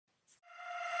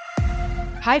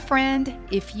Hi, friend.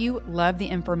 If you love the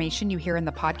information you hear in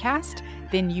the podcast,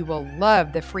 then you will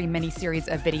love the free mini-series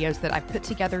of videos that I've put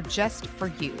together just for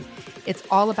you. It's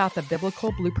all about the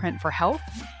biblical blueprint for health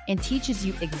and teaches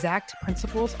you exact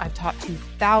principles I've taught to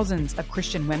thousands of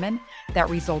Christian women that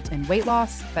result in weight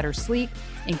loss, better sleep,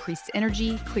 increased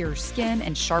energy, clearer skin,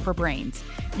 and sharper brains.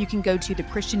 You can go to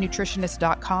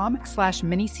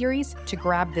thechristiannutritionist.com/miniseries to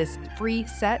grab this free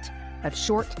set of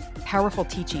short, powerful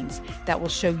teachings that will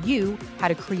show you how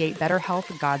to create better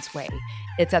health God's way.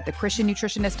 It's at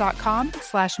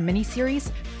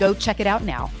thechristiannutritionist.com/miniseries. Go check it out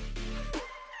now.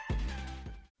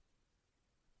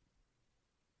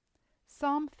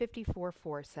 Psalm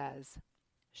 54:4 says,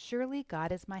 "Surely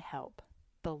God is my help.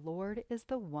 The Lord is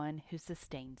the one who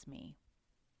sustains me."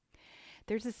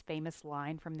 There's this famous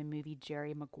line from the movie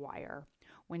Jerry Maguire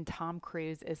when Tom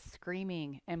Cruise is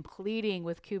screaming and pleading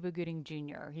with Cuba Gooding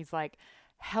Jr. He's like,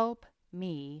 "Help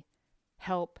me,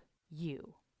 help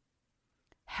you.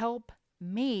 Help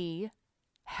me,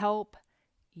 help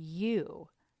you."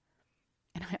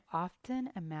 And I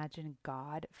often imagine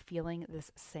God feeling this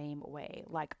same way,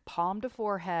 like palm to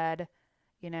forehead,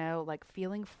 like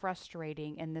feeling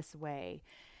frustrating in this way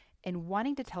and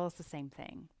wanting to tell us the same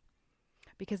thing.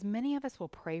 Because many of us will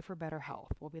pray for better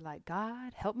health. We'll be like,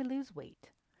 "God, help me lose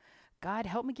weight. God,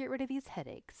 help me get rid of these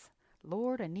headaches.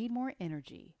 Lord, I need more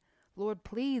energy. Lord,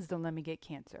 please don't let me get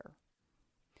cancer."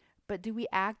 But do we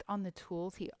act on the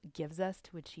tools He gives us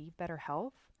to achieve better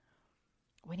health?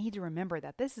 We need to remember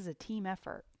that this is a team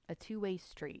effort, a two-way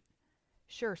street.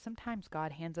 Sure, sometimes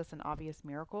God hands us an obvious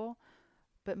miracle,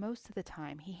 but most of the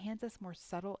time He hands us more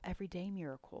subtle, everyday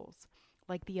miracles,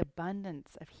 like the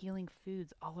abundance of healing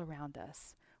foods all around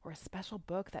us, or a special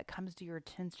book that comes to your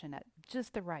attention at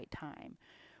just the right time,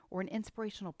 or an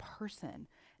inspirational person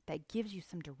that gives you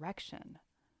some direction.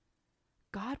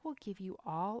 God will give you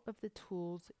all of the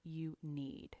tools you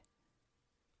need.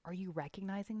 Are you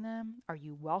recognizing them? Are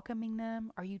you welcoming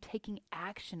them? Are you taking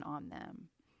action on them?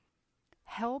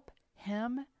 Help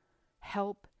Him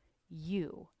help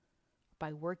you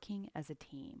by working as a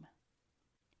team.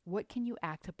 What can you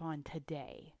act upon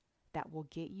today that will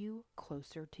get you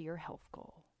closer to your health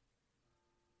goal?